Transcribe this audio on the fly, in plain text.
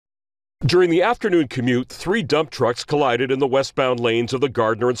During the afternoon commute, 3 dump trucks collided in the westbound lanes of the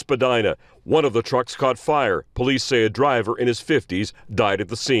Gardiner and Spadina. One of the trucks caught fire. Police say a driver in his 50s died at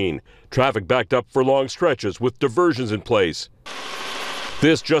the scene. Traffic backed up for long stretches with diversions in place.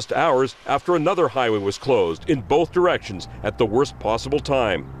 This just hours after another highway was closed in both directions at the worst possible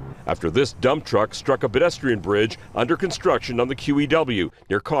time. After this dump truck struck a pedestrian bridge under construction on the QEW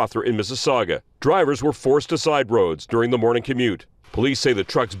near Cawthra in Mississauga. Drivers were forced to side roads during the morning commute. Police say the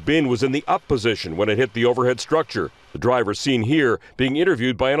truck's bin was in the up position when it hit the overhead structure. The driver seen here being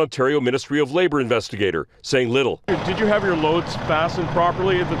interviewed by an Ontario Ministry of Labour investigator, saying little. Did you have your loads fastened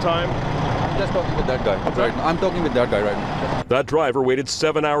properly at the time? I'm just talking with that guy. Right. I'm talking with that guy right now. That driver waited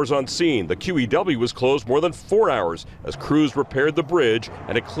 7 hours on scene. The QEW was closed more than 4 hours as crews repaired the bridge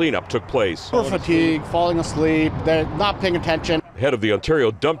and a cleanup took place. For fatigue, falling asleep, they're not paying attention. Head of the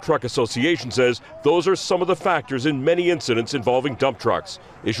Ontario Dump Truck Association says those are some of the factors in many incidents involving dump trucks.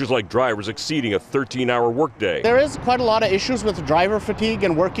 Issues like drivers exceeding a 13-hour workday. There is quite a lot of issues with driver fatigue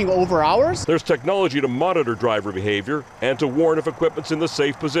and working over hours. There's technology to monitor driver behavior and to warn if equipment's in the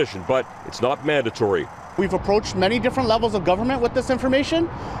safe position, but it's not mandatory. We've approached many different levels of government with this information,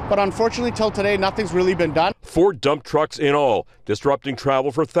 but unfortunately till today nothing's really been done. 4 dump trucks in all, disrupting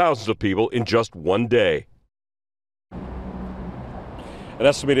travel for thousands of people in just one day. An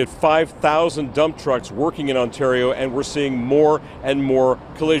estimated 5,000 dump trucks working in Ontario, and we're seeing more and more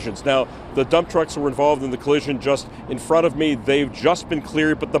collisions. Now, the dump trucks that were involved in the collision just in front of me, they've just been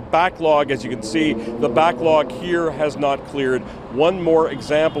cleared, but the backlog, as you can see, the backlog here has not cleared. One more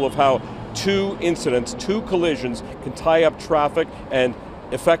example of how 2 incidents, 2 collisions can tie up traffic and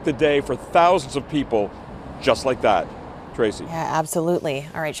affect the day for thousands of people just like that. Tracy. Yeah, absolutely.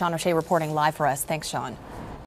 All right, Sean O'Shea reporting live for us. Thanks, Sean.